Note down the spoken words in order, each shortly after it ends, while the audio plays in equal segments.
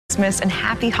Christmas and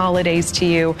happy holidays to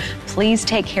you. Please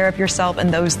take care of yourself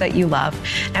and those that you love.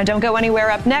 Now, don't go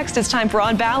anywhere. Up next, it's time for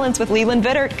On Balance with Leland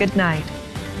Vittert. Good night.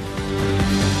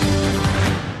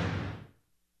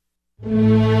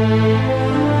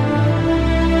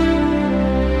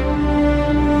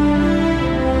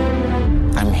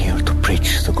 I'm here to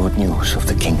preach the good news of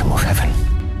the kingdom of heaven.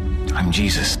 I'm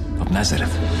Jesus of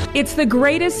Nazareth. It's the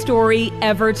greatest story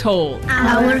ever told.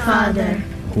 Our Father,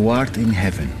 who art in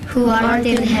heaven, who art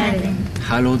in heaven,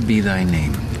 hallowed be thy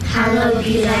name. Hallowed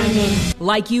be thy name.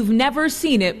 Like you've never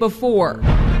seen it before.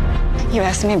 You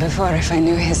asked me before if I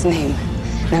knew his name.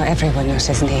 Now everyone knows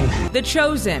his name. The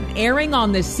Chosen, airing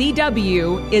on the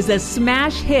CW, is a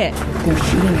smash hit. They're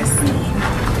shooting a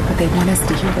scene, but they want us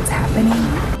to hear what's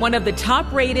happening. One of the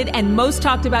top-rated and most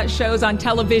talked about shows on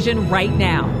television right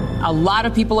now. A lot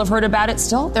of people have heard about it.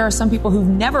 Still, there are some people who've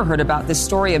never heard about this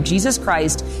story of Jesus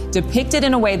Christ depicted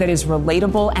in a way that is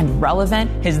relatable and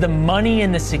relevant. Has the money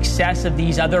and the success of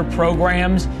these other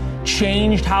programs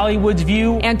changed Hollywood's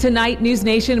view? And tonight, News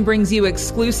Nation brings you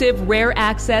exclusive, rare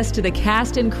access to the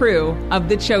cast and crew of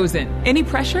The Chosen. Any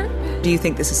pressure? Do you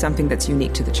think this is something that's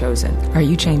unique to The Chosen? Are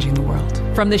you changing the world?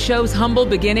 From the show's humble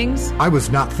beginnings. I was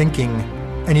not thinking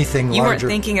anything larger. You weren't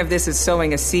thinking of this as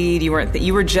sowing a seed. You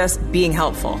were just being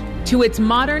helpful. To its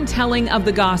modern telling of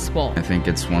the gospel. I think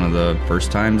it's one of the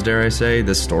first times, dare I say,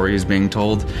 this story is being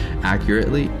told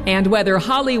accurately. And whether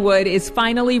Hollywood is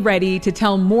finally ready to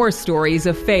tell more stories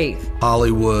of faith.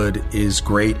 Hollywood is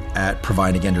great at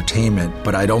providing entertainment,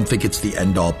 but I don't think it's the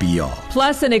end-all be-all.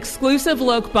 Plus an exclusive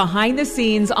look behind the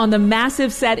scenes on the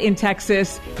massive set in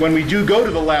Texas. When we do go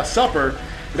to the Last Supper,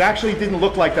 it actually didn't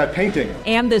look like that painting.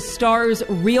 And the star's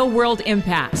real-world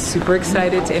impact. Super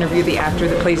excited to interview the actor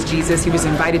that plays Jesus. He was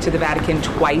invited to the Vatican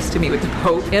twice to meet with the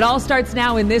Pope. It all starts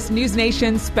now in this News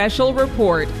Nation special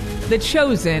report, The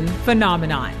Chosen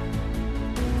Phenomenon.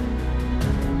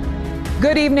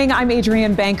 Good evening. I'm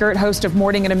Adrienne Bankert, host of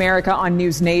Morning in America on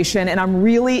News Nation, and I'm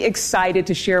really excited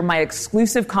to share my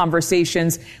exclusive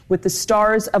conversations with the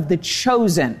stars of The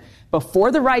Chosen.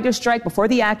 Before the writer's strike, before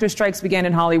the actors' strikes began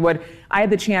in Hollywood, I had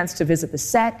the chance to visit the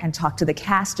set and talk to the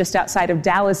cast just outside of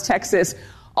Dallas, Texas,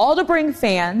 all to bring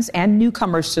fans and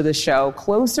newcomers to the show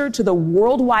closer to the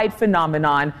worldwide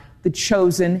phenomenon The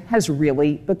Chosen has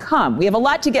really become. We have a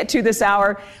lot to get to this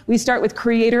hour. We start with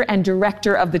creator and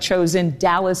director of The Chosen,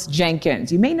 Dallas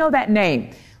Jenkins. You may know that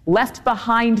name. Left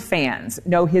Behind fans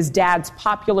know his dad's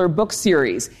popular book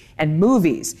series and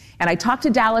movies. And I talked to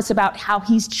Dallas about how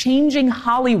he's changing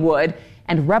Hollywood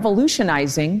and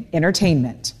revolutionizing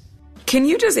entertainment. Can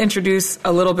you just introduce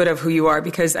a little bit of who you are?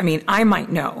 Because, I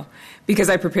might know, because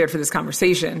I prepared for this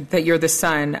conversation, that you're the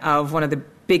son of one of the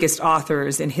biggest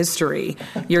authors in history.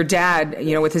 Your dad,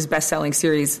 with his best-selling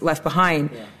series, Left Behind.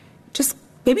 Yeah. Just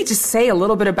say a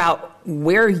little bit about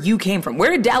where you came from. Where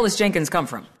did Dallas Jenkins come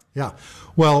from? Yeah.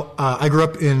 Well, I grew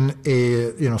up in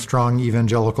a strong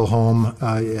evangelical home.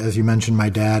 As you mentioned, my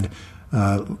dad,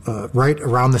 right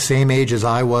around the same age as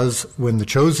I was when The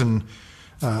Chosen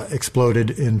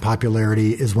exploded in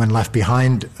popularity is when Left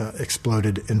Behind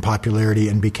exploded in popularity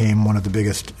and became one of the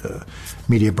biggest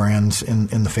media brands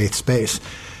in the faith space.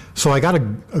 So I got a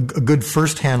good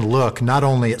firsthand look not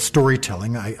only at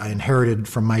storytelling. I inherited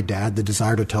from my dad the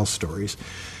desire to tell stories,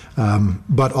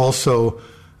 but also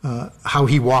how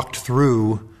he walked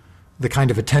through the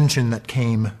kind of attention that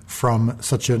came from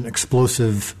such an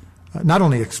explosive, not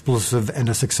only explosive and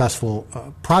a successful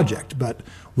project, but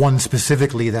one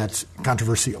specifically that's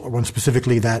controversial, or one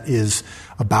specifically that is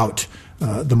about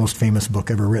the most famous book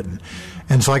ever written.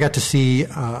 And so I got to see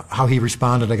how he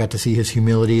responded. I got to see his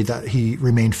humility, that he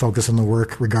remained focused on the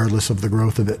work regardless of the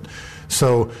growth of it.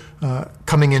 So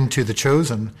coming into The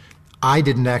Chosen, I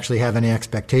didn't actually have any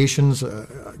expectations.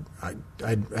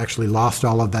 I'd actually lost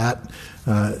all of that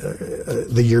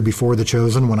the year before The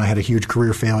Chosen when I had a huge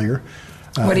career failure.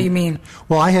 What do you mean?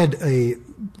 Well, I had a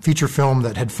feature film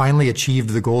that had finally achieved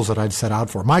the goals that I'd set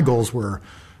out for. My goals were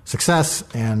success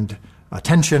and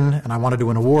attention, and I wanted to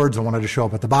win awards. I wanted to show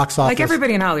up at the box office. Like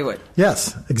everybody in Hollywood.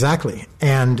 Yes, exactly.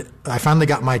 And I finally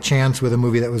got my chance with a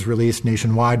movie that was released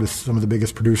nationwide with some of the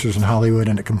biggest producers in Hollywood,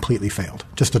 and it completely failed.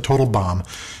 Just a total bomb.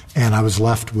 And I was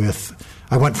left with,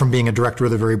 I went from being a director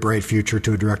with a very bright future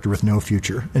to a director with no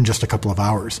future in just a couple of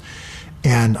hours.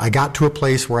 And I got to a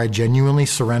place where I genuinely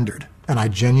surrendered. And I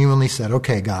genuinely said,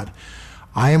 okay, God,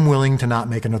 I am willing to not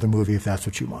make another movie if that's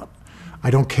what you want. I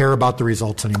don't care about the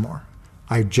results anymore.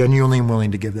 I genuinely am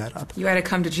willing to give that up. You had a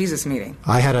come to Jesus meeting.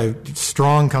 I had a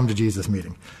strong come to Jesus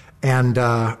meeting. And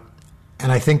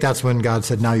I think that's when God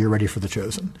said, now you're ready for The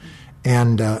Chosen.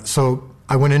 And so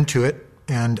I went into it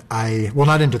And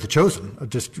not into The Chosen.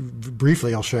 Just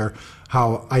briefly, I'll share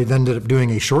how I ended up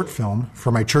doing a short film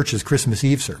for my church's Christmas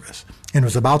Eve service. And it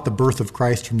was about the birth of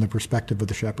Christ from the perspective of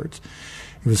the shepherds.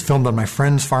 It was filmed on my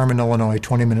friend's farm in Illinois,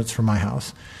 20 minutes from my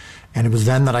house. And it was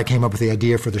then that I came up with the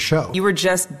idea for the show. You were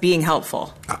just being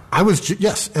helpful. I was,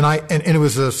 yes. And it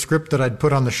was a script that I'd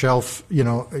put on the shelf,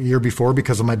 a year before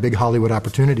because of my big Hollywood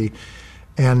opportunity.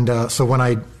 And so when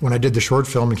I did the short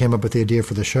film and came up with the idea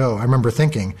for the show, I remember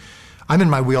thinking, I'm in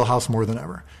my wheelhouse more than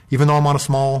ever. Even though I'm on a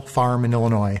small farm in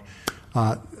Illinois,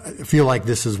 I feel like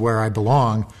this is where I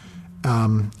belong.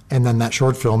 And then that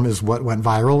short film is what went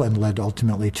viral and led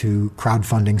ultimately to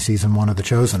crowdfunding season 1 of The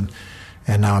Chosen.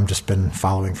 And now I've just been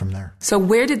following from there. So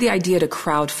where did the idea to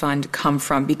crowdfund come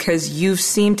from? Because you've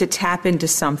seemed to tap into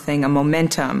something, a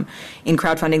momentum in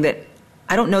crowdfunding that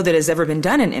I don't know that has ever been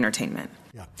done in entertainment.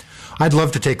 Yeah. I'd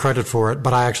love to take credit for it,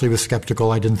 but I actually was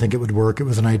skeptical. I didn't think it would work. It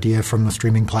was an idea from the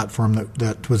streaming platform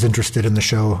that was interested in the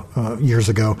show years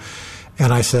ago.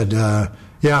 And I said,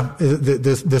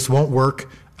 this won't work.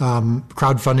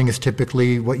 Crowdfunding is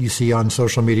typically what you see on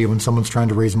social media when someone's trying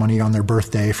to raise money on their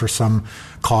birthday for some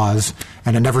cause,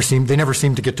 and they never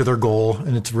seem to get to their goal,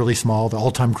 and it's really small. The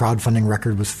all-time crowdfunding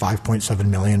record was $5.7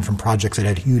 million from projects that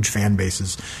had huge fan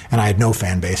bases, and I had no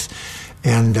fan base.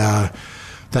 And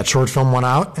that short film went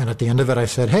out, and at the end of it, I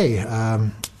said, hey, I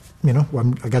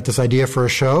got this idea for a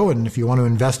show, and if you want to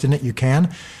invest in it, you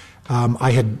can.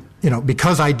 I had,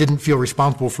 because I didn't feel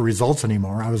responsible for results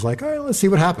anymore, I was like, all right, let's see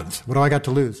what happens. What do I got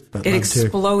to lose? But it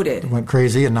exploded. It went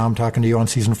crazy, and now I'm talking to you on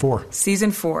season 4.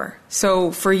 Season 4.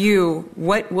 So for you,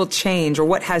 what will change, or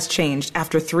what has changed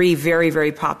after 3 very,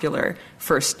 very popular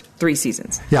first 3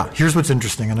 seasons? Yeah, here's what's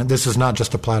interesting, and this is not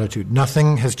just a platitude.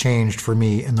 Nothing has changed for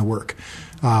me in the work.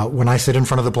 When I sit in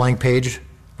front of the blank page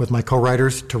with my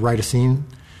co-writers to write a scene,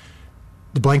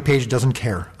 the blank page doesn't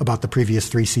care about the previous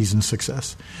 3 seasons'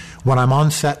 success. When I'm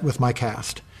on set with my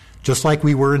cast, just like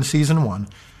we were in season 1,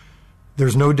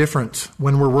 there's no difference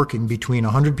when we're working between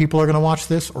 100 people are going to watch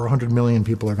this or 100 million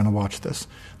people are going to watch this.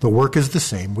 The work is the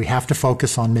same. We have to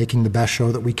focus on making the best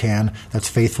show that we can that's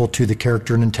faithful to the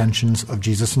character and intentions of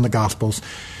Jesus and the Gospels.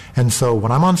 And so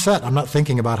when I'm on set, I'm not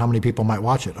thinking about how many people might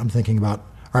watch it. I'm thinking about,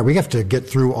 all right, we have to get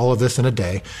through all of this in a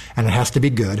day, and it has to be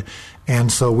good. And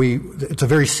so it's a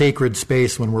very sacred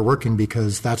space when we're working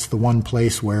because that's the one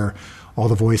place where all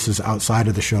the voices outside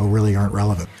of the show really aren't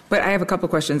relevant. But I have a couple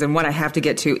questions, and one I have to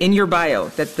get to. In your bio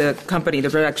that the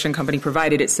production company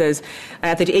provided, it says,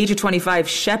 at the age of 25,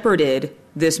 shepherded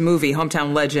this movie,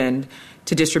 Hometown Legend,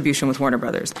 to distribution with Warner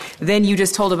Brothers. Then you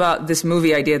just told about this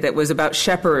movie idea that was about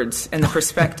shepherds and the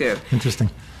perspective. Interesting.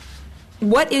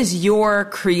 What is your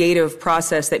creative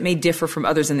process that may differ from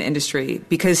others in the industry?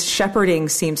 Because shepherding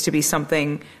seems to be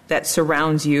something that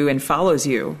surrounds you and follows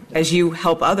you as you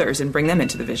help others and bring them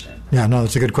into the vision. Yeah, no,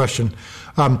 that's a good question.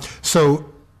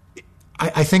 So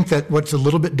I think that what's a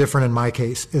little bit different in my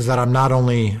case is that I'm not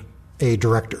only a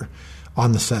director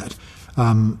on the set.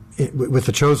 With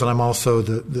The Chosen, I'm also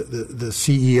the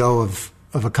CEO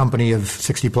of a company of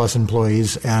 60-plus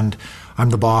employees, and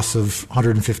I'm the boss of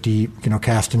 150,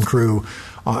 cast and crew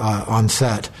on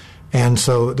set. And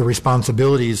so the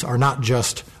responsibilities are not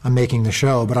just I'm making the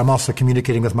show, but I'm also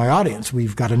communicating with my audience.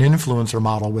 We've got an influencer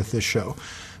model with this show.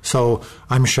 So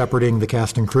I'm shepherding the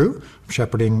cast and crew, I'm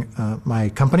shepherding my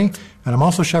company, and I'm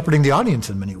also shepherding the audience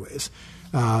in many ways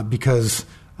because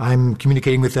I'm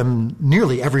communicating with them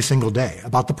nearly every single day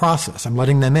about the process. I'm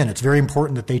letting them in. It's very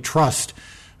important that they trust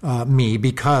me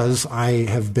because I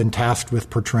have been tasked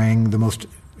with portraying the most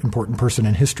important person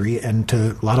in history, and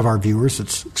to a lot of our viewers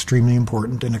it's extremely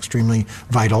important and extremely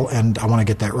vital, and I want to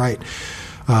get that right.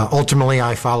 Ultimately,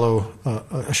 I follow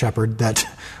a shepherd that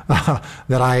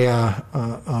I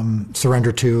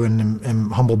surrender to and am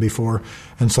humble before,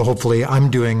 and so hopefully I'm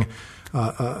doing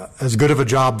as good of a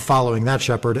job following that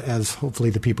shepherd as hopefully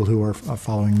the people who are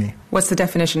following me. What's the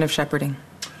definition of shepherding?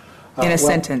 In a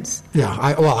sentence. Yeah,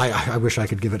 I wish I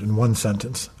could give it in one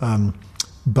sentence.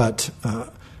 But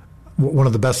one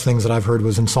of the best things that I've heard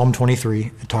was in Psalm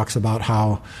 23. It talks about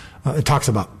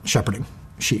shepherding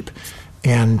sheep,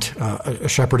 and a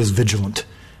shepherd is vigilant.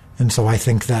 And so I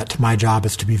think that my job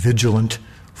is to be vigilant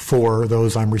for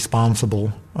those I'm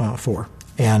responsible for.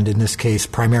 And in this case,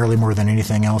 primarily more than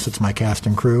anything else, it's my cast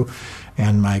and crew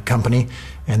and my company.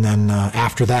 And then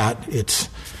after that, it's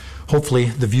hopefully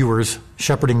the viewers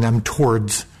shepherding them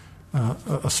towards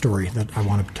a story that I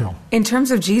want to tell. In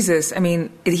terms of Jesus,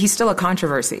 he's still a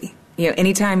controversy.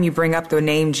 Anytime you bring up the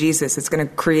name Jesus, it's going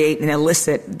to create and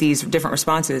elicit these different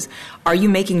responses. Are you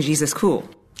making Jesus cool?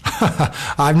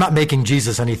 I'm not making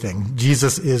Jesus anything.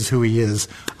 Jesus is who he is.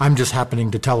 I'm just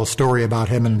happening to tell a story about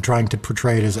him and trying to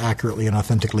portray it as accurately and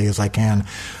authentically as I can.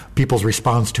 People's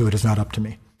response to it is not up to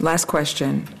me. Last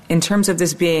question. In terms of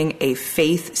this being a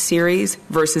faith series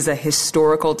versus a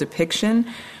historical depiction,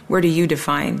 where do you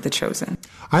define The Chosen?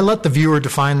 I let the viewer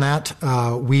define that.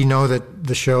 We know that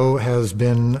the show has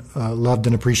been loved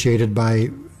and appreciated by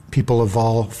people of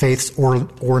all faiths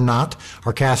or not.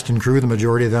 Our cast and crew, the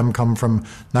majority of them come from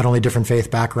not only different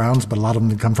faith backgrounds, but a lot of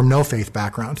them come from no faith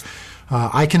backgrounds.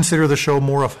 I consider the show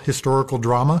more of historical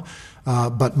drama,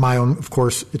 but my own, of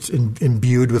course, it's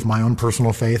imbued with my own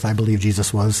personal faith. I believe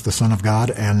Jesus was the Son of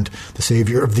God and the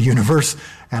Savior of the universe,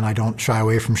 and I don't shy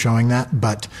away from showing that.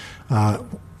 But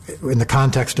in the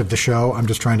context of the show, I'm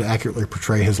just trying to accurately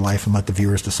portray his life and let the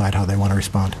viewers decide how they want to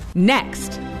respond.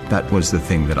 Next. That was the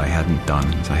thing that I hadn't done.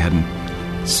 I hadn't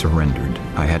surrendered.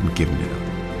 I hadn't given it up.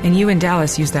 And you and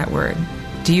Dallas used that word.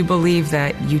 Do you believe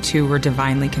that you two were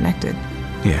divinely connected?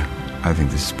 Yeah, I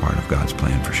think this is part of God's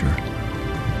plan for sure.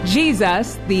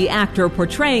 Jesus, the actor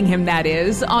portraying him, that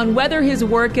is, on whether his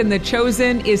work in The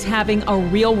Chosen is having a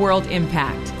real-world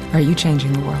impact. Are you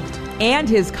changing the world? And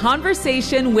his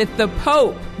conversation with the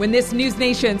Pope when this News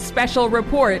Nation special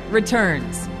report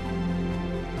returns.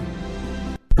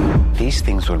 These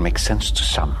things will make sense to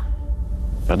some,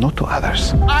 but not to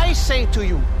others. I say to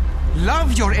you,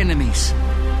 love your enemies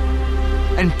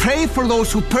and pray for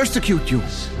those who persecute you.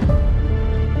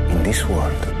 In this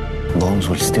world, bones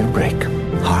will still break,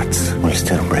 hearts will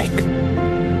still break.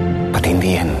 But in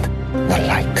the end, the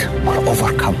light will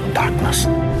overcome darkness.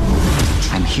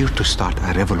 I'm here to start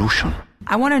a revolution.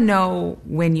 I want to know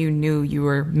when you knew you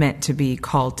were meant to be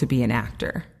called to be an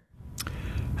actor.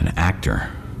 An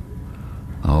actor?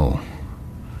 Oh.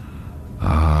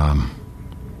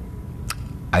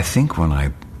 I think when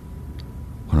I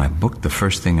booked the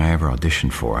first thing I ever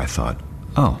auditioned for, I thought,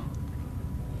 oh,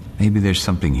 maybe there's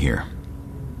something here.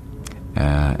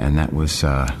 And that was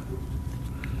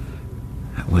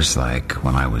like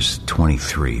when I was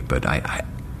 23, but I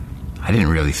didn't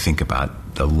really think about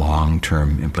the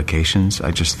long-term implications.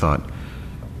 I just thought,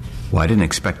 well, I didn't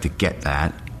expect to get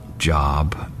that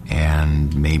job,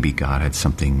 and maybe God had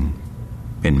something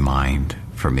in mind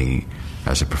for me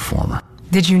as a performer.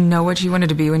 Did you know what you wanted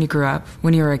to be when you grew up?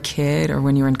 When you were a kid or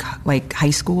when you were in high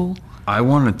school? I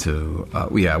wanted to,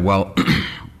 well,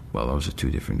 those are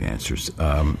two different answers.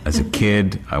 As a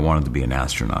kid, I wanted to be an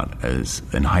astronaut. As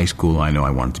in high school, I know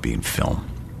I wanted to be in film.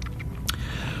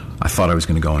 I thought I was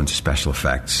going to go into special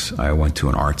effects. I went to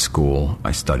an art school.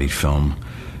 I studied film.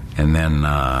 And then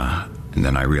I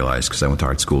realized, because I went to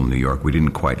art school in New York, we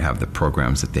didn't quite have the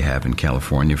programs that they have in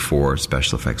California for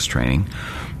special effects training.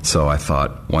 So I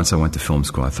thought, once I went to film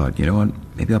school, I thought, you know what,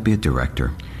 maybe I'll be a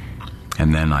director.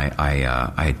 And then I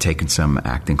had taken some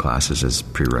acting classes as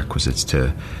prerequisites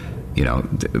to,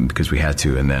 because we had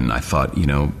to. And then I thought,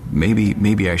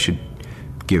 maybe I should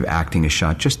give acting a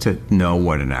shot just to know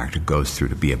what an actor goes through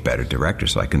to be a better director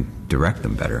so I can direct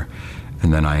them better.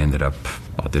 And then I ended up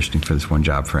auditioning for this one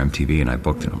job for MTV, and I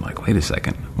booked it. I'm like, wait a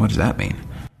second, what does that mean?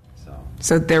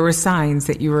 So there were signs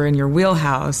that you were in your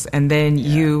wheelhouse, and then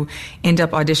you end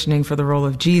up auditioning for the role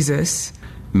of Jesus.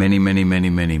 Many, many, many,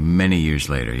 many, many years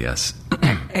later, yes.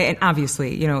 And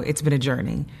obviously, it's been a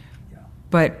journey.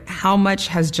 But how much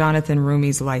has Jonathan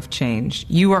Roumie's life changed?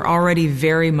 You are already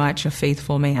very much a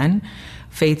faithful man.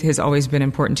 Faith has always been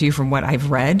important to you from what I've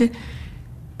read.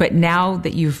 But now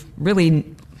that you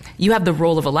have the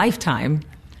role of a lifetime,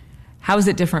 how is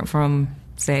it different from,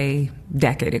 say, a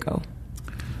decade ago?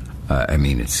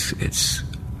 It's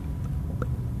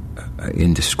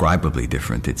indescribably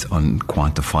different. It's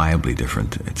unquantifiably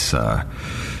different. It's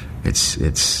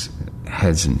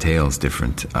heads and tails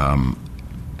different.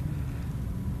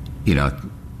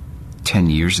 10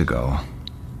 years ago,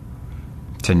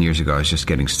 I was just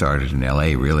getting started in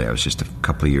L.A., really. I was just a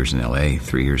couple of years in L.A.,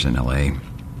 3 years in L.A.,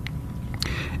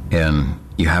 and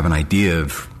you have an idea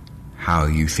of how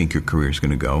you think your career is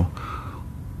going to go,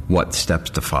 what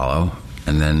steps to follow,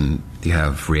 and then you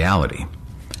have reality.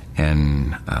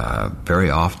 And very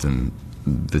often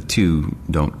the two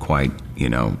don't quite,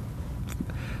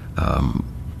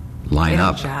 line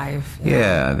up. Jive.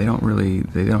 Yeah, they don't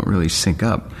really sync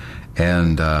up.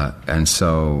 And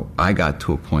so I got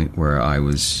to a point where I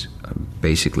was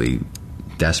basically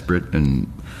desperate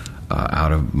and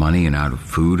out of money and out of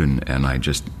food, and I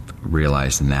just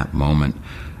realized in that moment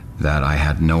that I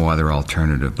had no other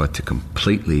alternative but to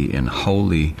completely and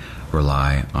wholly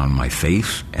rely on my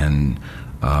faith and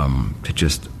to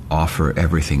just offer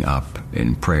everything up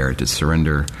in prayer, to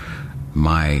surrender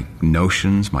my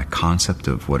notions, my concept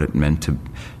of what it meant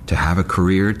to have a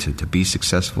career, to be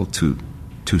successful, to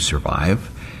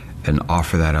survive, and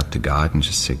offer that up to God and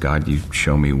just say, God, you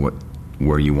show me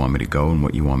where you want me to go and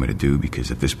what you want me to do,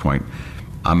 because at this point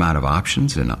I'm out of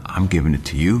options and I'm giving it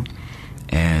to you.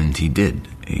 And he did.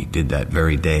 He did that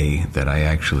very day that I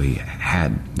actually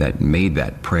made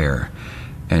that prayer,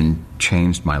 and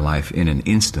changed my life in an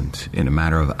instant, in a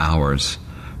matter of hours,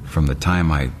 from the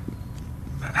time I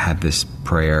had this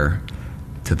prayer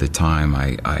to the time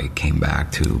I came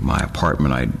back to my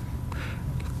apartment. I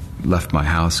left my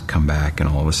house, come back, and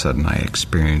all of a sudden I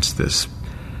experienced this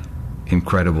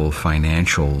incredible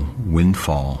financial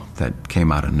windfall that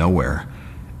came out of nowhere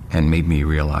and made me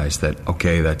realize that,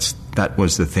 okay, that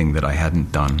was the thing that I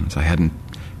hadn't done. I hadn't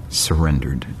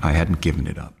surrendered. I hadn't given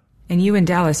it up. And you and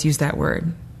Dallas use that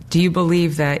word. Do you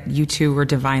believe that you two were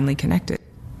divinely connected?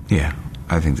 Yeah,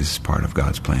 I think this is part of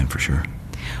God's plan for sure.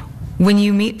 When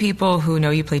you meet people who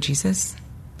know you play Jesus,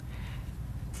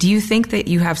 do you think that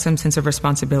you have some sense of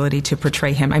responsibility to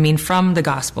portray him? I mean, from the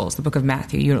Gospels, the book of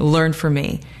Matthew, you learn from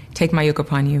me, take my yoke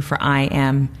upon you, for I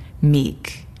am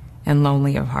meek and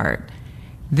lonely of heart.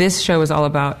 This show is all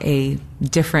about a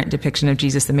different depiction of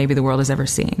Jesus than maybe the world has ever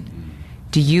seen.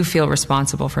 Do you feel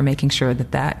responsible for making sure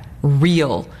that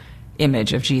real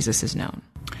image of Jesus is known?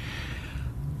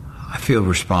 I feel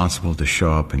responsible to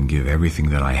show up and give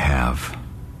everything that I have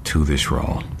to this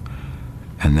role.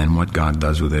 And then what God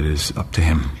does with it is up to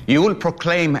him. You will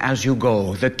proclaim as you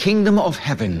go, the kingdom of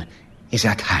heaven is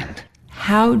at hand.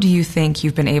 How do you think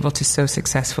you've been able to so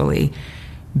successfully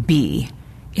be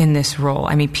in this role?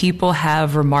 I mean, people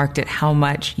have remarked at how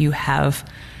much you have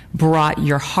brought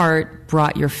your heart,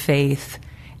 brought your faith,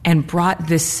 and brought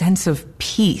this sense of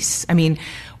peace. I mean,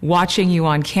 watching you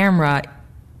on camera,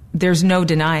 there's no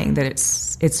denying that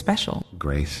it's special.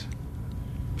 Grace.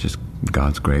 Just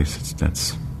God's grace.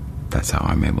 That's how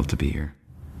I'm able to be here.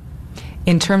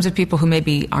 In terms of people who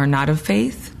maybe are not of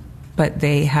faith, but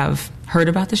they have heard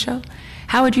about the show,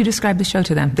 how would you describe the show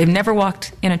to them? They've never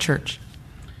walked in a church.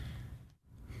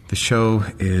 The show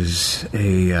is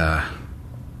a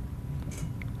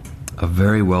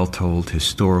very well-told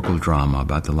historical drama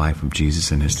about the life of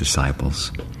Jesus and his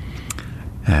disciples.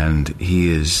 And he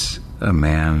is a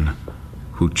man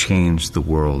who changed the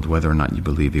world, whether or not you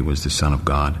believe he was the Son of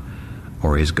God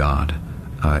or is God.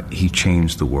 He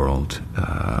changed the world,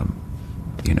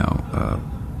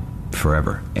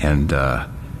 forever. And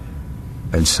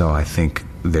so I think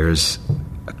there's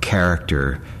a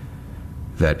character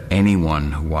that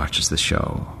anyone who watches the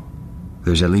show,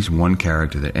 there's at least one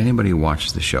character that anybody who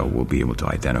watches the show will be able to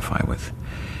identify with.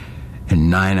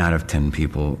 And 9 out of 10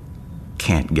 people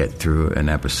can't get through an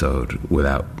episode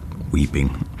without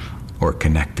weeping or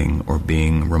connecting or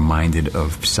being reminded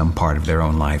of some part of their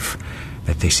own life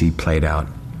that they see played out,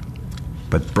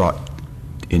 but brought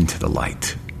into the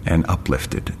light and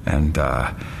uplifted. And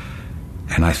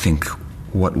I think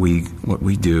what we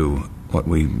do, what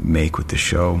we make with the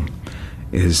show,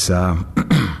 is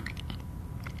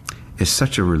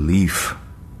such a relief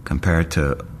compared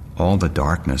to all the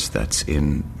darkness that's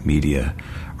in media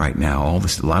right now. A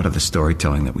lot of the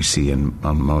storytelling that we see in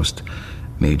most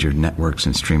major networks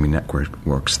and streaming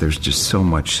networks, there's just so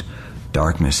much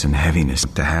darkness and heaviness.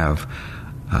 To have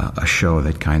a show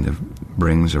that kind of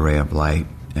brings a ray of light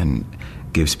and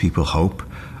gives people hope,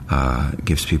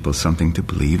 gives people something to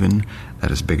believe in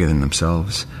that is bigger than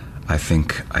themselves, I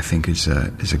think is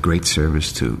a great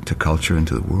service to culture and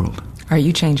to the world. Are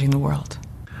you changing the world?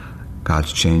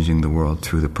 God's changing the world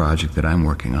through the project that I'm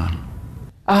working on.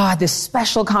 This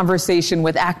special conversation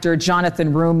with actor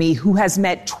Jonathan Roumie, who has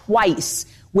met twice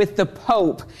with the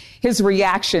Pope. His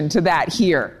reaction to that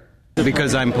here.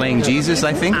 Because I'm playing Jesus,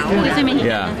 I think.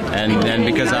 Yeah, and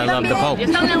because I love the Pope.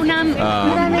 And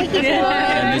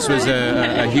this was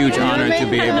a huge honor to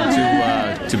be able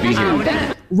to be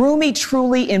here. Roumie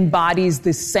truly embodies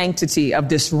the sanctity of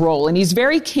this role, and he's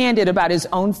very candid about his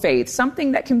own faith,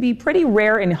 something that can be pretty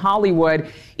rare in Hollywood,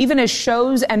 even as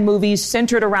shows and movies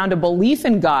centered around a belief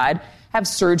in God have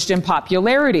surged in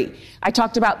popularity. I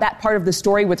talked about that part of the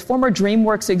story with former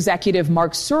DreamWorks executive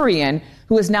Mark Surian,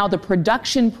 who is now the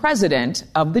production president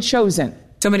of The Chosen.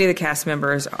 So many of the cast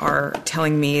members are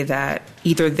telling me that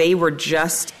either they were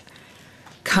just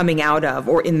coming out of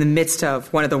or in the midst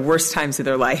of one of the worst times of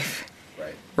their life,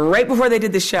 right before they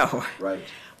did the show. Right.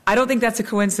 I don't think that's a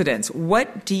coincidence.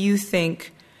 What do you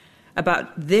think about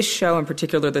this show, in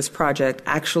particular this project,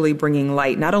 actually bringing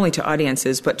light not only to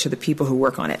audiences but to the people who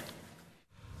work on it?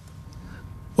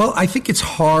 Well, I think it's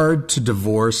hard to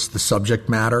divorce the subject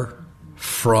matter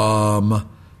from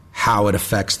how it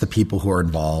affects the people who are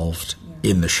involved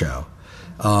in the show.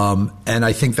 And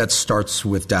I think that starts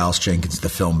with Dallas Jenkins, the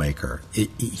filmmaker.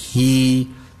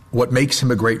 What makes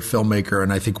him a great filmmaker,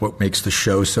 and I think what makes the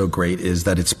show so great, is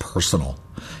that it's personal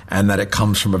and that it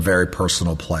comes from a very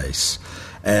personal place.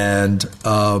 And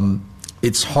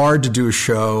it's hard to do a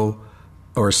show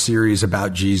or a series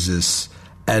about Jesus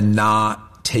and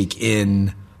not take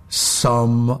in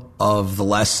some of the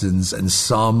lessons and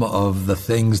some of the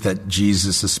things that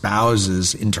Jesus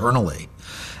espouses internally.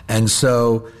 And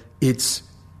so it's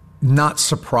not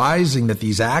surprising that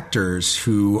these actors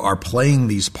who are playing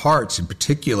these parts in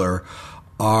particular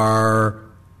are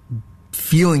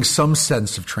feeling some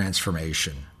sense of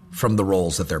transformation from the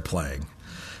roles that they're playing.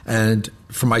 And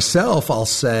for myself, I'll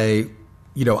say,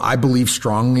 I believe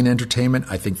strongly in entertainment.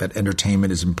 I think that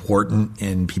entertainment is important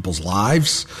in people's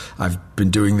lives. I've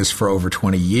been doing this for over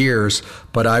 20 years,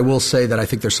 but I will say that I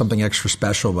think there's something extra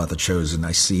special about The Chosen.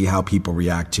 I see how people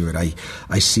react to it.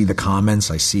 I see the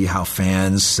comments. I see how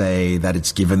fans say that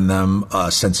it's given them a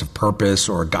sense of purpose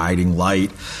or a guiding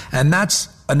light. And that's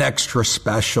an extra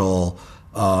special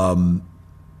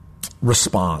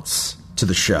response to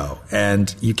the show.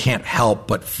 And you can't help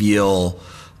but feel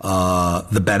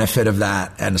the benefit of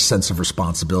that and a sense of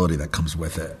responsibility that comes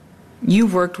with it.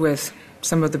 You've worked with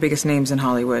some of the biggest names in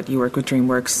Hollywood. You work with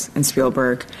DreamWorks and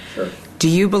Spielberg. Sure. Do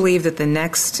you believe that the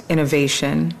next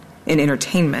innovation in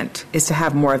entertainment is to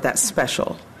have more of that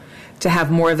special, to have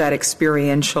more of that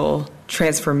experiential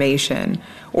transformation?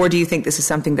 Or do you think this is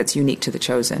something that's unique to The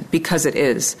Chosen because it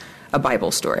is a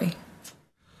Bible story?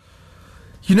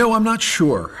 I'm not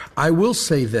sure. I will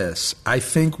say this. I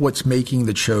think what's making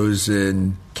The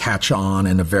Chosen catch on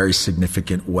in a very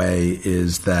significant way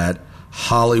is that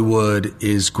Hollywood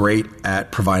is great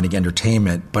at providing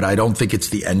entertainment, but I don't think it's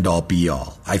the end-all,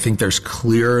 be-all. I think there's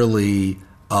clearly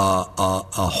a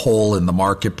hole in the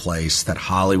marketplace that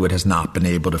Hollywood has not been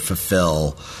able to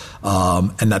fulfill,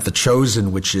 and that The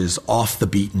Chosen, which is off the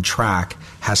beaten track,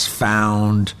 has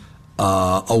found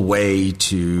a way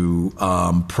to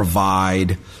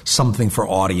provide something for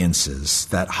audiences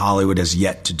that Hollywood has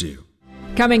yet to do.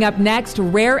 Coming up next,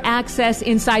 rare access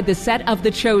inside the set of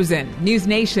The Chosen. News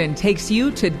Nation takes you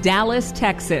to Dallas,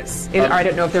 Texas. I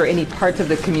don't know if there are any parts of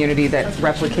the community that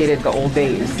replicated the old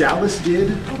days. Dallas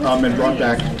did, and brought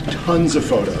back tons of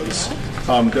photos.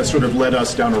 That sort of led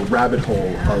us down a rabbit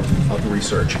hole of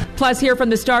research. Plus, hear from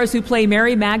the stars who play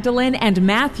Mary Magdalene and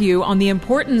Matthew on the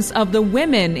importance of the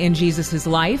women in Jesus'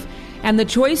 life and the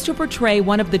choice to portray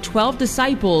one of the 12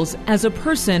 disciples as a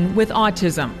person with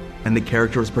autism. And the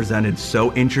character was presented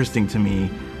so interesting to me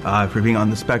for being on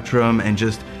the spectrum and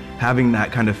just having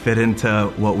that kind of fit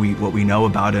into what we know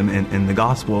about him in the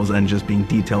Gospels and just being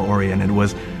detail-oriented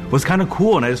was kind of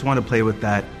cool, and I just wanted to play with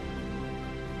that.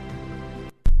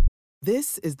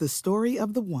 This is the story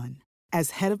of the one.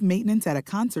 As head of maintenance at a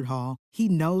concert hall, he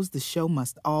knows the show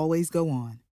must always go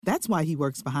on. That's why he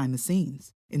works behind the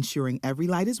scenes, ensuring every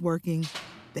light is working,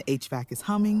 the HVAC is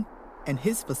humming, and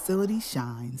his facility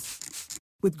shines.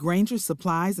 With Grainger's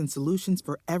supplies and solutions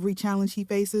for every challenge he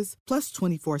faces, plus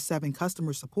 24/7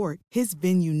 customer support, his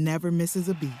venue never misses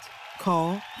a beat.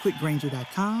 Call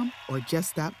quickgrainger.com or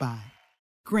just stop by.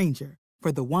 Grainger,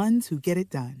 for the ones who get it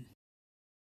done.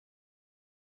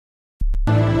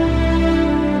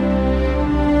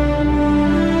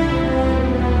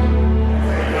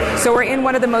 So we're in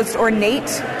one of the most ornate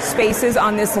spaces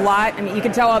on this lot. I mean, you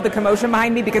can tell all the commotion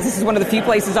behind me because this is one of the few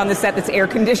places on the set that's air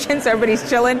conditioned, so everybody's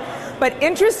chilling. But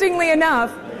interestingly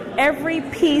enough, every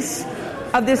piece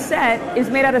of this set is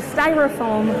made out of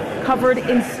styrofoam covered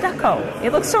in stucco.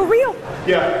 It looks so real.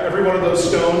 Yeah, every one of those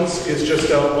stones is just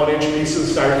a 1-inch piece of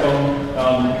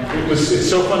styrofoam. It's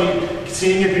so funny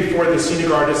seeing it before the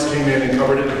scenic artists came in and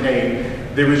covered it in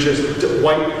paint. There was just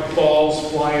white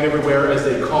balls flying everywhere as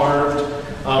they carved.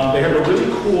 They have a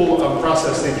really cool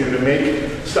process they do to make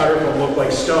styrofoam look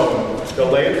like stone. They'll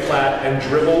lay it flat and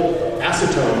dribble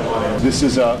acetone on it. This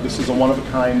is a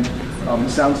one-of-a-kind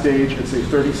soundstage. It's a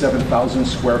 37,000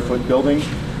 square foot building,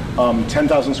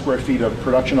 10,000 square feet of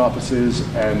production offices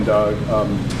and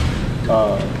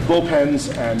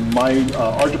bullpens, and my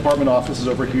art department office is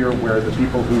over here where the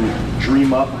people who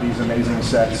dream up these amazing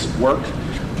sets work.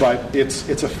 But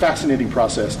it's a fascinating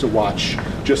process to watch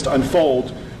just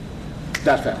unfold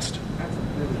that fast.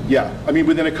 Yeah, I mean,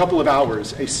 within a couple of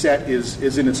hours, a set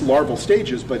is in its larval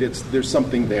stages, but there's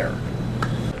something there.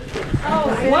 Oh,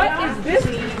 what is this?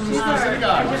 This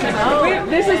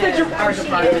is the art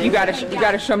department. You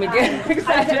gotta show me again.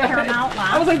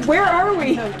 I was like, where are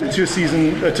we?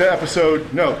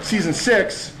 Season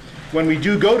 6, when we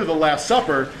do go to the Last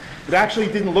Supper, it actually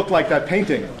didn't look like that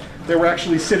painting. They were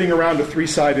actually sitting around a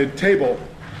 3-sided table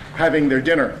having their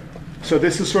dinner. So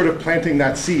this is sort of planting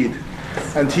that seed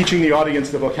and teaching the audience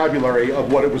the vocabulary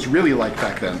of what it was really like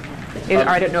back then. And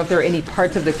I don't know if there are any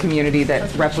parts of the community that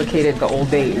replicated the old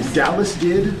days. Dallas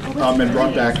did, and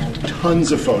brought back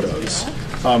tons of photos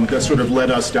that sort of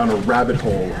led us down a rabbit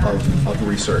hole of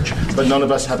research. But none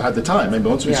of us have had the time. And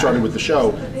once we started with the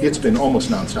show, it's been almost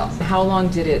nonstop. How long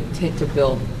did it take to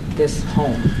build this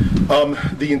home?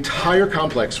 The entire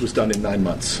complex was done in 9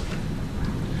 months.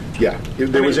 Yeah,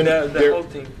 the whole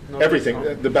thing,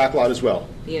 everything, the back lot as well.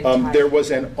 There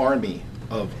was an army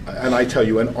and I tell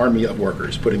you, an army of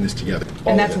workers putting this together.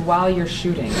 And that's while you're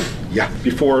shooting. Yeah,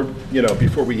 before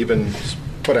we even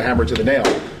put a hammer to the nail,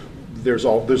 there's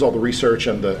all the research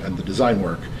and the design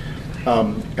work.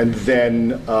 And then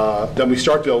we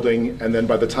start building, and then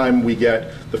by the time we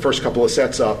get the first couple of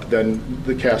sets up, then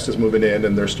the cast is moving in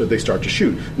and they start to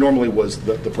shoot. Normally was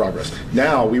the progress.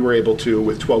 Now we were able to,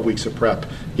 with 12 weeks of prep,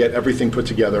 get everything put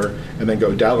together and then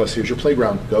go, Dallas, here's your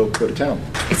playground, go to town.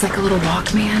 It's like a little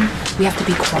Walkman. We have to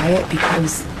be quiet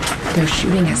because they're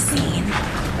shooting a scene,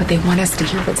 but they want us to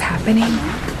hear what's happening,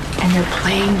 and they're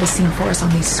playing the scene for us on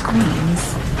these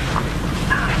screens.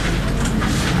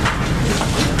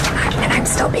 And I'm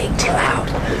still being too loud.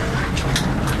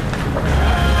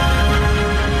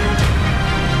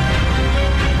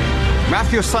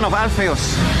 Matthew, son of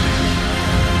Alphaeus.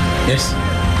 Yes.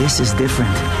 This is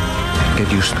different.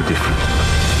 Get used to different.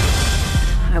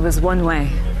 I was one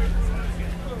way,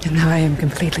 and now I am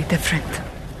completely different.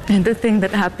 And the thing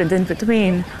that happened in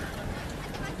between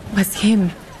was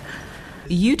him.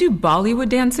 You do Bollywood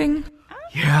dancing?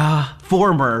 Yeah,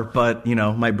 former, but,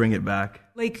 might bring it back.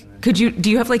 Like, do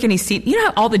you have like any scene? You know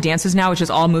how all the dances now, it's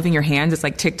just all moving your hands? It's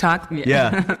like TikTok?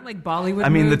 Yeah. Like Bollywood I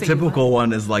mean, the moves typical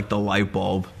one is like the light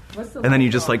bulb. And then you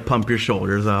just like pump your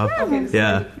shoulders up.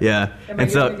 Yeah.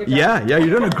 And so, you're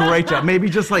doing a great job. Maybe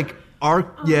just like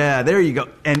there you go.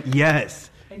 And yes.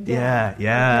 Yeah.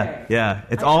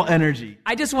 It's all energy.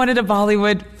 I just wanted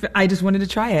to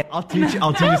try it. I'll teach you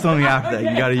something after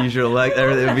that. You got to use your leg.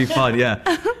 It'll be fun.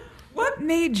 Yeah. What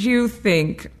made you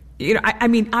think, I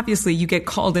mean, obviously you get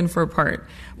called in for a part,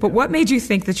 but what made you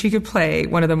think that you could play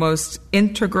one of the most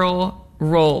integral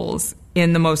roles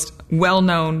in the most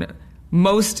well-known,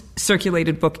 most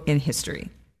circulated book in history?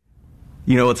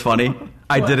 You know what's funny?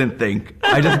 I didn't think.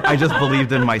 I just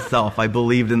believed in myself. I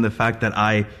believed in the fact that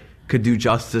I could do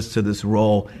justice to this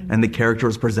role, and the character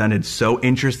was presented so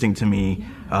interesting to me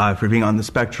for being on the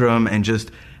spectrum and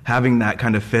just having that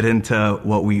kind of fit into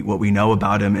what we know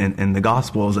about him in the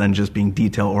Gospels and just being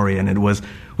detail oriented was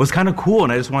kind of cool,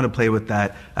 and I just wanted to play with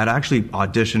that. I'd actually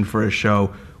auditioned for a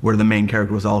show where the main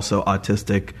character was also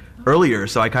autistic earlier,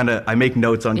 so I make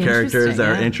notes on characters that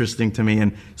are interesting to me,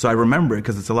 and so I remember it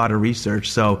because it's a lot of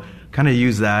research. So kind of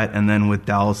use that, and then with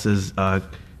Dallas's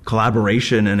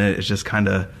collaboration in it, it's just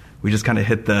we just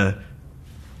hit the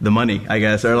money, I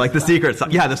guess, or like the secret,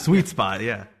 the sweet spot,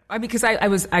 yeah. Because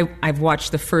I've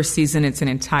watched the first season, it's in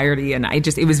entirety, and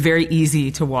it was very easy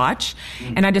to watch.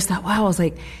 And I just thought, wow, I was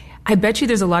like, I bet you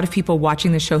there's a lot of people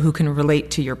watching the show who can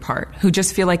relate to your part, who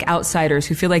just feel like outsiders,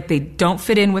 who feel like they don't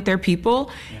fit in with their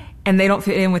people, and they don't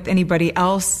fit in with anybody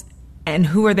else, and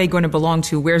who are they going to belong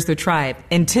to? Where's their tribe?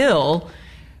 Until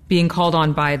being called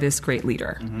on by this great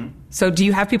leader. Mm-hmm. So do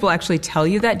you have people actually tell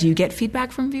you that? Do you get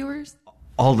feedback from viewers?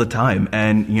 All the time.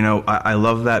 And, I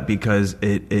love that because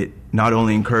it not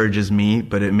only encourages me,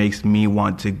 but it makes me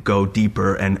want to go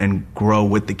deeper and grow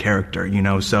with the character,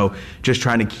 So just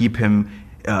trying to keep him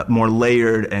more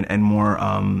layered and more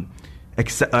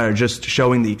just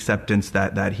showing the acceptance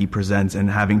that he presents and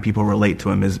having people relate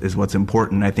to him is what's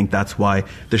important. I think that's why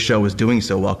the show is doing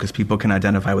so well, because people can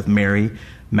identify with Mary,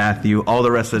 Matthew, all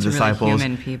the rest of the disciples. Really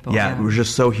human people. Yeah, we're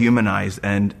just so humanized,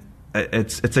 and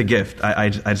it's a gift. I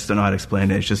just don't know how to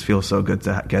explain it. It just feels so good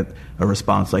to get a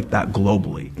response like that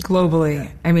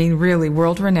globally. I mean, really,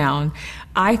 world-renowned.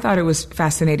 I thought it was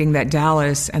fascinating that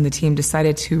Dallas and the team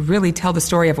decided to really tell the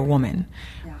story of a woman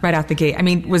right out the gate. I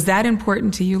mean, was that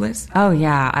important to you, Liz? Oh,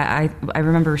 yeah. I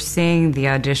remember seeing the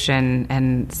audition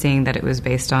and seeing that it was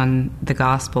based on the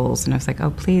Gospels, and I was like,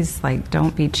 oh, please,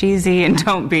 don't be cheesy and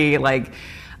don't be,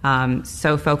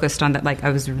 so focused on that. I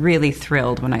was really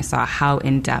thrilled when I saw how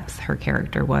in-depth her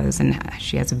character was, and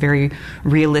she has a very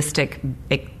realistic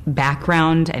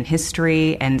background and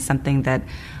history, and something that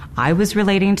I was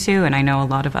relating to, and I know a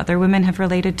lot of other women have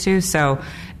related to. So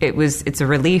it's a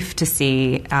relief to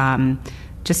see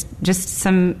just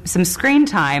some screen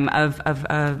time of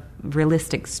a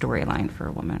realistic storyline for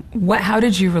a woman. How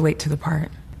did you relate to the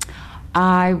part?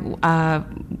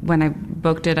 When I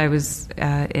booked it, I was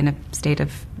in a state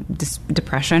of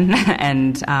depression,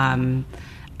 and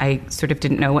I sort of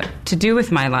didn't know what to do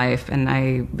with my life, and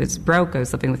I was broke. I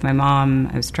was living with my mom.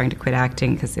 I was trying to quit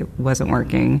acting because it wasn't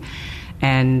working,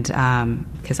 and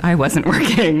because I wasn't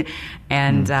working,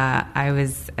 and I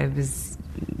was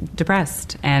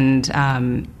depressed, and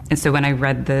so when I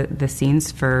read the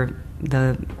scenes for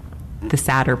the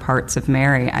sadder parts of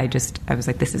Mary, I was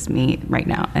like, this is me right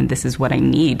now, and this is what I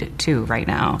need too right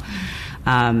now.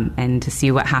 And to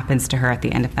see what happens to her at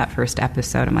the end of that first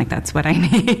episode, I'm like, that's what I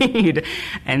need.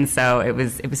 And so it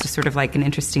was just sort of like an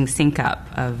interesting sync up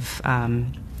of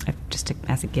just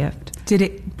as a gift. Did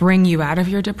it bring you out of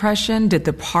your depression? Did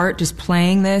the part just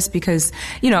playing this? Because,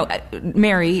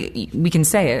 Mary, we can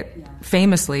say it,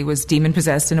 famously was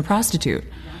demon-possessed and a prostitute.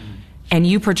 And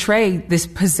you portray this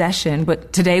possession,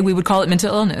 but today we would call it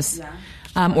mental illness,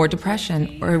 or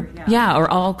depression, or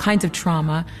all kinds of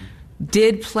trauma.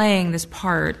 Did playing this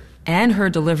part and her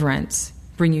deliverance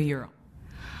bring you your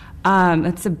own?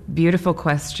 That's a beautiful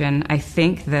question. I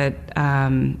think that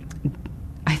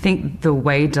the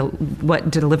way what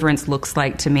deliverance looks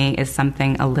like to me is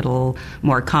something a little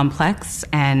more complex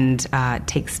and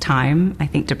takes time. I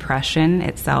think depression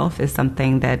itself is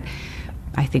something that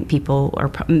I think people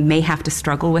may have to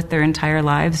struggle with their entire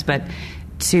lives, but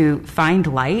to find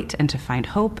light and to find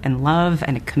hope and love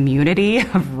and a community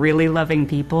of really loving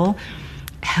people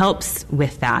helps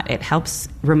with that. It helps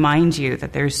remind you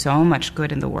that there's so much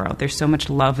good in the world. There's so much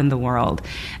love in the world.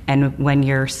 And when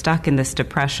you're stuck in this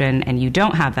depression and you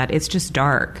don't have that, it's just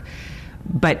dark.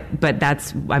 But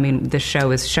that's, the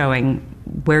show is showing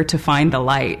where to find the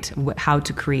light, how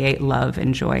to create love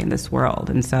and joy in this world.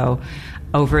 And so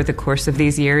over the course of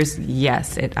these years,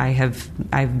 yes,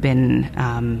 I've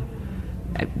been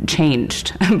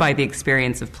changed by the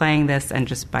experience of playing this and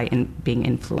just by being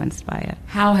influenced by it.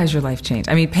 How has your life changed?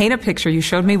 Paint a picture. You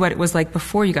showed me what it was like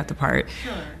before you got the part.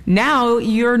 Sure. Now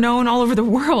you're known all over the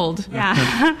world.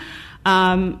 Yeah.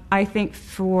 I think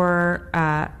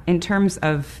in terms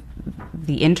of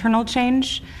the internal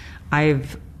change,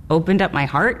 I've opened up my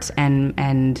heart and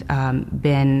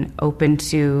been open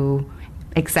to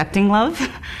accepting love.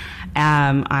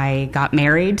 I got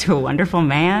married to a wonderful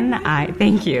man.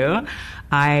 Thank you.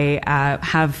 I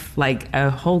have a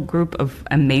whole group of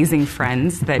amazing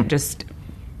friends that just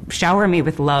shower me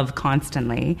with love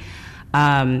constantly.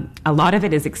 A lot of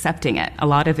it is accepting it. A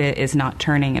lot of it is not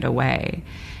turning it away.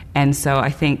 And so I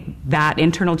think that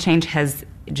internal change has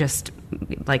just,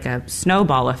 like a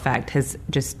snowball effect, has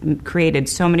just created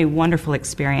so many wonderful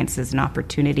experiences and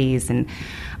opportunities, and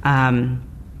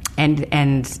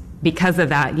because of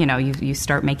that, you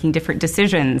start making different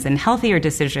decisions and healthier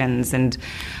decisions, and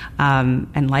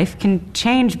life can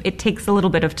change. It takes a little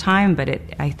bit of time, but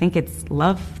I think it's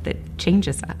love that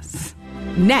changes us.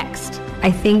 Next,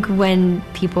 I think when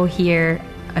people hear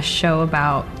a show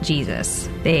about Jesus,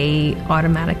 they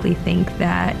automatically think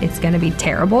that it's going to be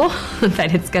terrible,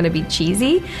 that it's going to be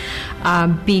cheesy,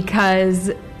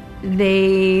 because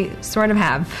they sort of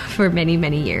have for many,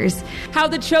 many years. How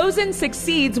The Chosen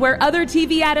succeeds where other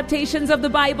TV adaptations of the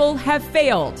Bible have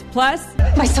failed. Plus,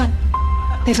 my son,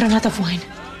 they've run out of wine.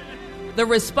 The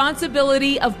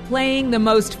responsibility of playing the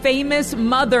most famous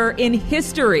mother in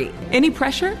history. Any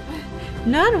pressure?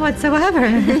 None whatsoever.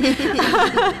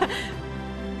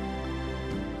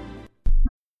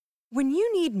 When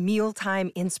you need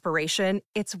mealtime inspiration,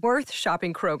 it's worth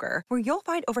shopping Kroger, where you'll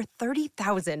find over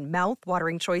 30,000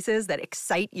 mouth-watering choices that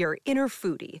excite your inner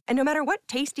foodie. And no matter what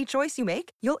tasty choice you make,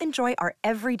 you'll enjoy our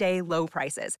everyday low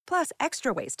prices, plus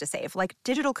extra ways to save, like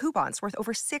digital coupons worth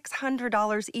over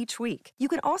 $600 each week. You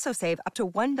can also save up to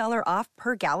 $1 off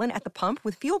per gallon at the pump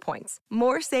with fuel points.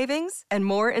 More savings and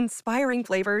more inspiring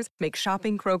flavors make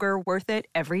shopping Kroger worth it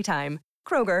every time.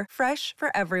 Kroger, fresh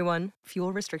for everyone.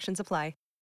 Fuel restrictions apply.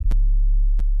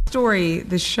 Story,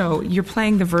 the show, you're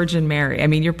playing the Virgin Mary.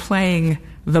 You're playing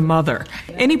the mother.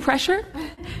 Any pressure?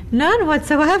 None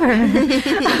whatsoever.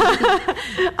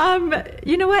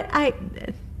 You know what? I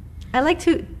like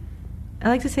to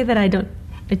say that I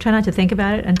try not to think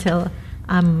about it until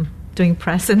I'm doing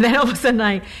press, and then all of a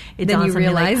sudden it dawns on me,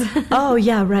 you realize, oh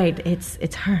yeah, right,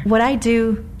 it's her. What I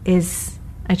do is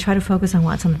I try to focus on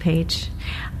what's on the page.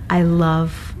 I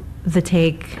love the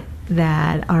take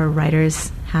that our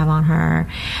writers have on her,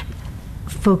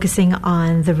 focusing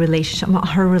on the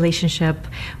her relationship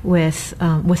with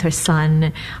her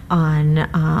son,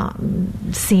 on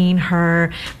seeing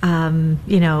her,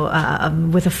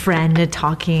 with a friend,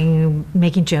 talking,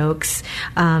 making jokes.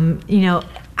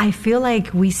 I feel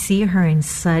like we see her in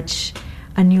such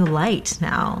a new light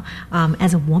now,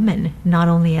 as a woman, not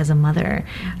only as a mother,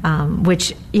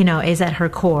 which, is at her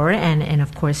core. And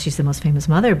of course, she's the most famous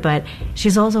mother, but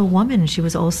she's also a woman. She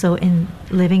was also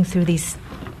living through these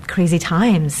crazy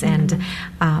times, and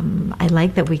I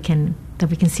like that we can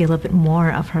see a little bit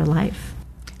more of her life.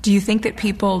 Do you think that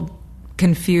people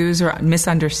confuse or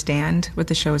misunderstand what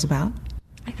the show is about?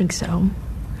 I think so.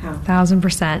 How?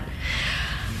 1,000%.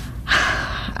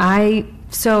 I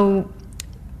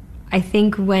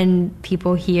think when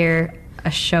people hear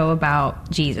a show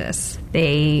about Jesus,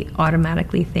 they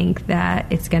automatically think that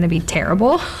it's going to be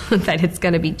terrible, that it's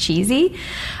going to be cheesy,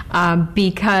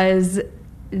 because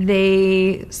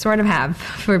they sort of have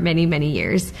for many, many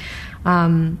years,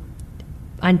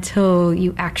 until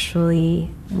you actually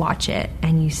watch it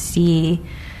and you see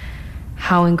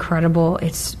how incredible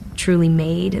it's truly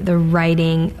made. The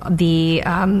writing, the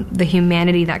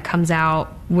humanity that comes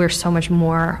out, we're so much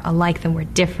more alike than we're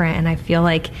different, and I feel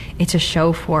like it's a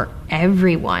show for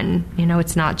everyone. You know,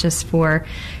 it's not just for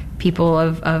people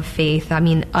of faith. I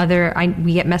mean,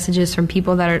 we get messages from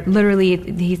people that are literally,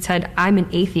 he said, I'm an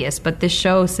atheist, but this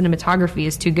show cinematography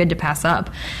is too good to pass up.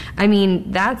 I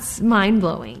mean, that's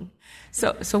mind-blowing.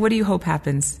 So what do you hope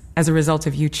happens as a result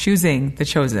of you choosing The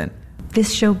Chosen?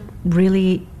 This show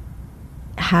really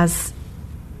has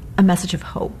a message of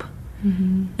hope.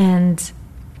 And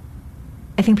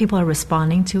I think people are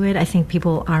responding to it. I think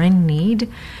people are in need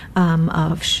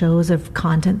of shows, of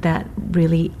content that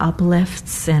really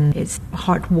uplifts and is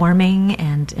heartwarming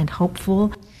and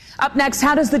hopeful. Up next,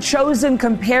 how does The Chosen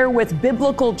compare with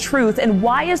biblical truth, and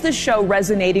why is the show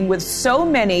resonating with so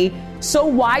many, so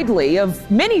widely,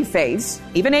 of many faiths,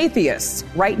 even atheists,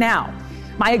 right now?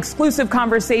 My exclusive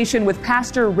conversation with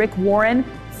Pastor Rick Warren,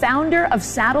 founder of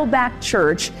Saddleback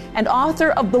Church and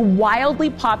author of the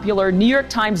wildly popular New York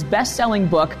Times best-selling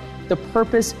book, The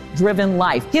Purpose-Driven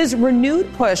Life. His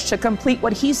renewed push to complete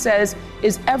what he says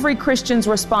is every Christian's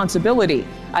responsibility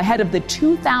ahead of the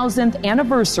 2000th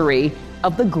anniversary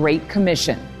of the Great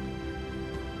Commission.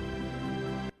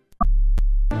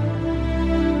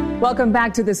 Welcome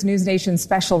back to this News Nation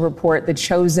special report, The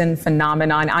Chosen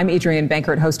Phenomenon. I'm Adrienne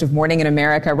Bankert, host of Morning in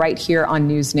America, right here on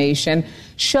News Nation.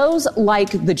 Shows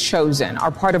like The Chosen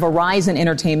are part of Horizon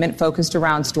Entertainment, focused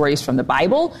around stories from the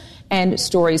Bible and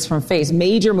stories from faith.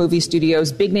 Major movie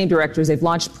studios, big-name directors, they've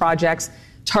launched projects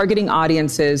targeting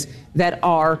audiences that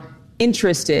are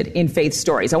interested in faith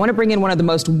stories. I want to bring in one of the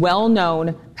most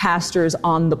well-known pastors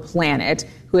on the planet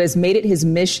who has made it his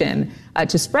mission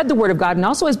to spread the word of God, and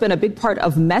also has been a big part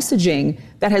of messaging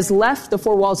that has left the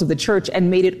four walls of the church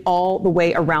and made it all the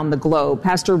way around the globe.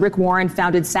 Pastor Rick Warren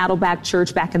founded Saddleback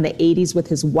Church back in the 80s with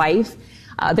his wife.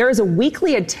 There is a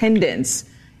weekly attendance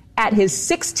at his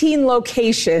 16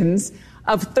 locations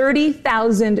of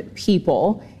 30,000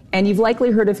 people. And you've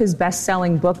likely heard of his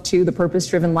best-selling book, too, The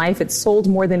Purpose-Driven Life. It's sold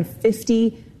more than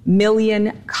 50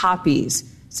 million copies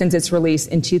since its release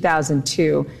in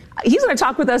 2002. He's going to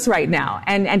talk with us right now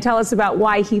and tell us about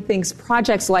why he thinks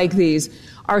projects like these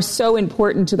are so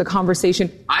important to the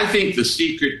conversation. I think the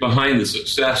secret behind the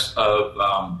success of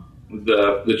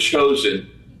the Chosen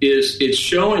is it's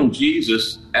showing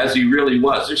Jesus as he really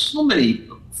was. There's so many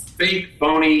fake,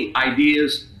 phony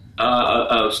ideas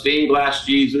of stained glass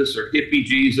Jesus or hippie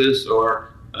Jesus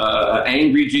or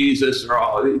angry Jesus or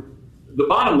all. The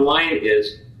bottom line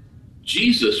is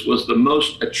Jesus was the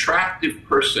most attractive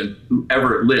person who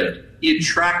ever lived. He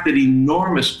attracted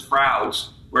enormous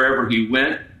crowds wherever he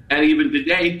went. And even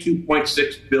today,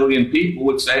 2.6 billion people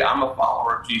would say, I'm a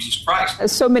follower of Jesus Christ.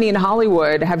 So many in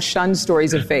Hollywood have shunned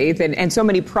stories of faith, and so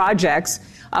many projects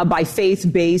by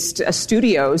faith-based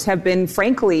studios have been,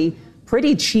 frankly,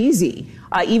 pretty cheesy.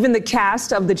 Even the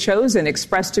cast of The Chosen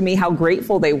expressed to me how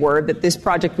grateful they were that this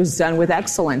project was done with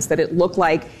excellence, that it looked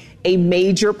like a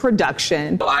major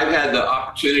production. I've had the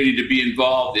opportunity to be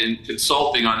involved in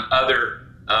consulting on other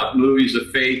movies of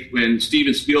faith when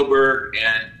Steven Spielberg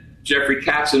and Jeffrey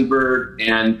Katzenberg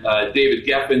and David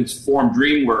Geffen formed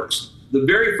DreamWorks. The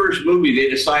very first movie they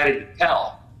decided to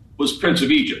tell was Prince of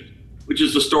Egypt, which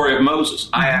is the story of Moses.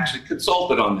 I actually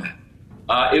consulted on that.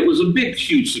 It was a big,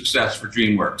 huge success for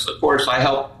DreamWorks. Of course, I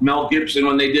helped Mel Gibson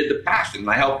when they did The Passion.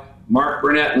 I helped Mark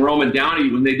Burnett and Roman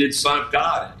Downey when they did Son of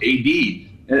God, AD.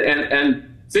 And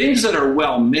things that are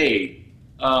well made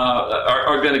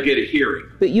are going to get a hearing.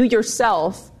 But you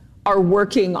yourself are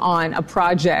working on a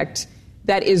project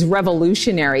that is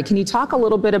revolutionary. Can you talk a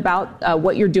little bit about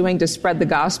what you're doing to spread the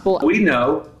gospel? We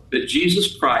know that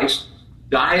Jesus Christ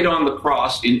died on the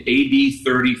cross in AD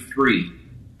 33.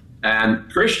 And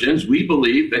Christians, we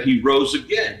believe that he rose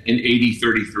again in AD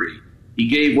 33. He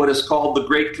gave what is called the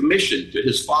Great Commission to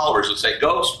his followers and say,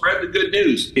 go spread the good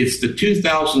news. It's the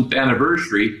 2000th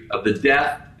anniversary of the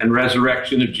death and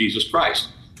resurrection of Jesus Christ.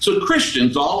 So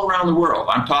Christians all around the world,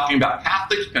 I'm talking about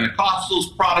Catholics,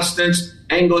 Pentecostals, Protestants,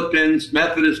 Anglicans,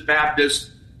 Methodists, Baptists,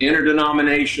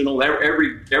 interdenominational,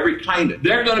 every kind of.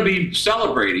 They're going to be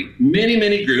celebrating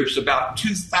many groups, about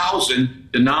 2,000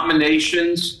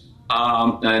 denominations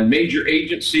and major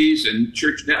agencies and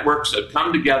church networks have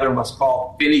come together in what's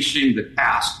called Finishing the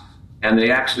Task. And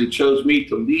they actually chose me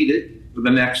to lead it for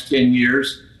the next 10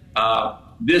 years.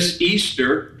 This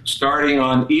Easter, starting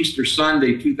on Easter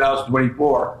Sunday,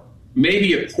 2024, maybe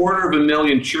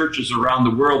 250,000 churches around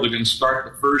the world are going to start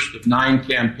the first of 9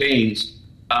 campaigns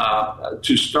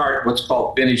to start what's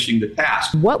called Finishing the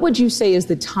Task. What would you say is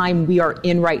the time we are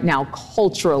in right now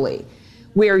culturally,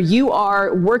 where you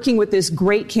are working with this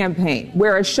great campaign,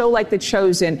 where a show like The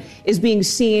Chosen is being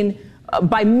seen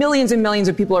by millions and millions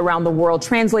of people around the world,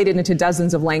 translated into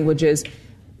dozens of languages?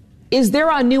 Is there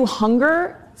a new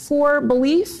hunger for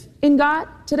belief in God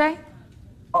today?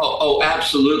 Oh,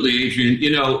 absolutely, Adrian.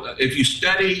 You know, if you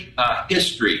study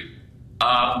history,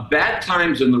 bad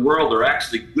times in the world are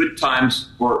actually good times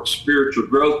for spiritual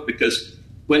growth, because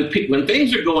when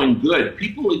things are going good,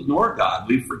 people ignore God.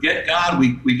 We forget God.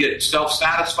 We get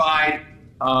self-satisfied.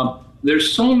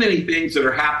 There's so many things that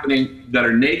are happening that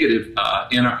are negative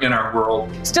in our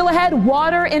world. Still ahead,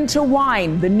 water into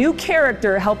wine, the new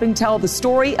character helping tell the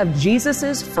story of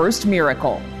Jesus' first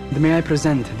miracle. May I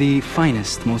present the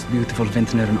finest, most beautiful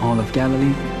vintner in all of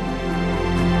Galilee?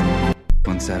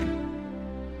 Sir,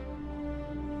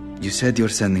 you said you're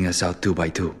sending us out 2 by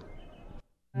 2.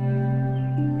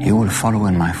 You will follow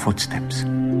in my footsteps,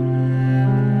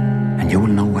 and you will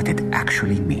know what it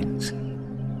actually means.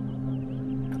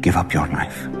 Give up your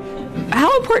knife.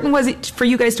 How important was it for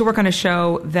you guys to work on a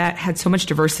show that had so much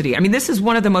diversity? I mean, this is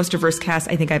one of the most diverse casts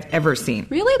I think I've ever seen.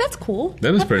 Really? That's cool.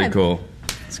 That was pretty cool.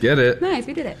 Let's get it. Nice,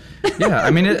 we did it. Yeah, I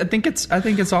mean, I think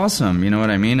it's awesome. You know what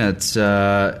I mean? It's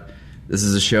this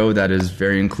is a show that is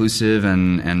very inclusive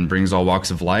and brings all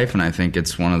walks of life, and I think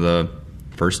it's one of the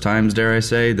first times, dare I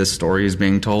say, this story is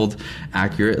being told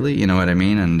accurately. You know what I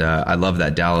mean? And I love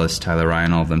that Dallas, Tyler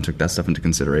Ryan, all of them took that stuff into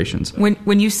consideration. So.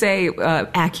 When you say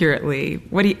accurately,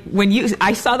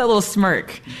 I saw that little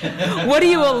smirk. What are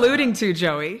you alluding to,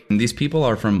 Joey? And these people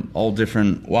are from all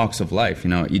different walks of life. You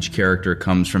know, each character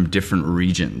comes from different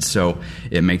regions, so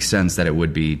it makes sense that it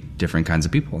would be different kinds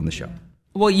of people in the show.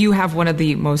 Well, you have one of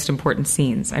the most important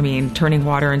scenes. I mean, turning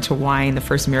water into wine, the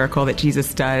first miracle that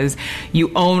Jesus does.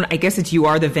 You are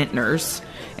the vintners,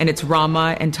 and it's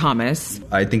Rama and Thomas.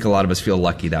 I think a lot of us feel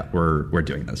lucky that we're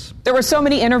doing this. There were so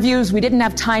many interviews, we didn't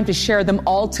have time to share them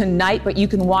all tonight, but you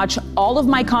can watch all of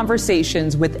my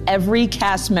conversations with every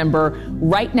cast member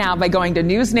right now by going to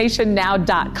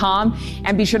newsnationnow.com,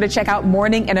 and be sure to check out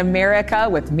Morning in America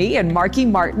with me and Marky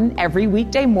Martin every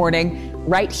weekday morning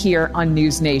right here on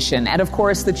News Nation. And of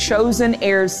course, The Chosen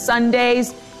airs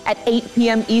Sundays at 8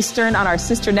 p.m. Eastern on our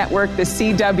sister network, The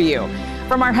CW.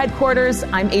 From our headquarters,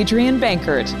 I'm Adrienne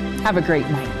Bankert. Have a great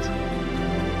night.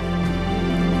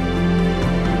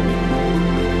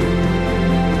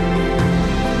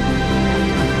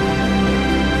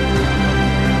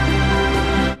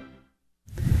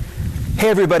 Hey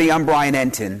everybody, I'm Brian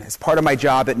Enton. As part of my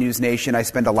job at News Nation, I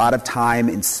spend a lot of time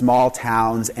in small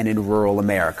towns and in rural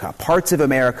America, parts of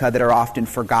America that are often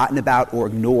forgotten about or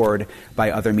ignored by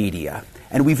other media.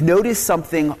 And we've noticed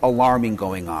something alarming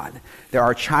going on. There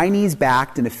are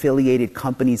Chinese-backed and affiliated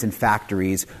companies and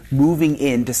factories moving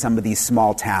into some of these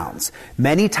small towns.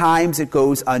 Many times it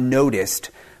goes unnoticed,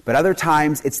 but other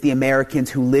times it's the Americans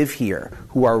who live here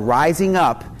who are rising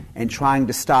up and trying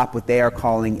to stop what they are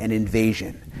calling an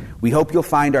invasion. We hope you'll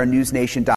find our NewsNation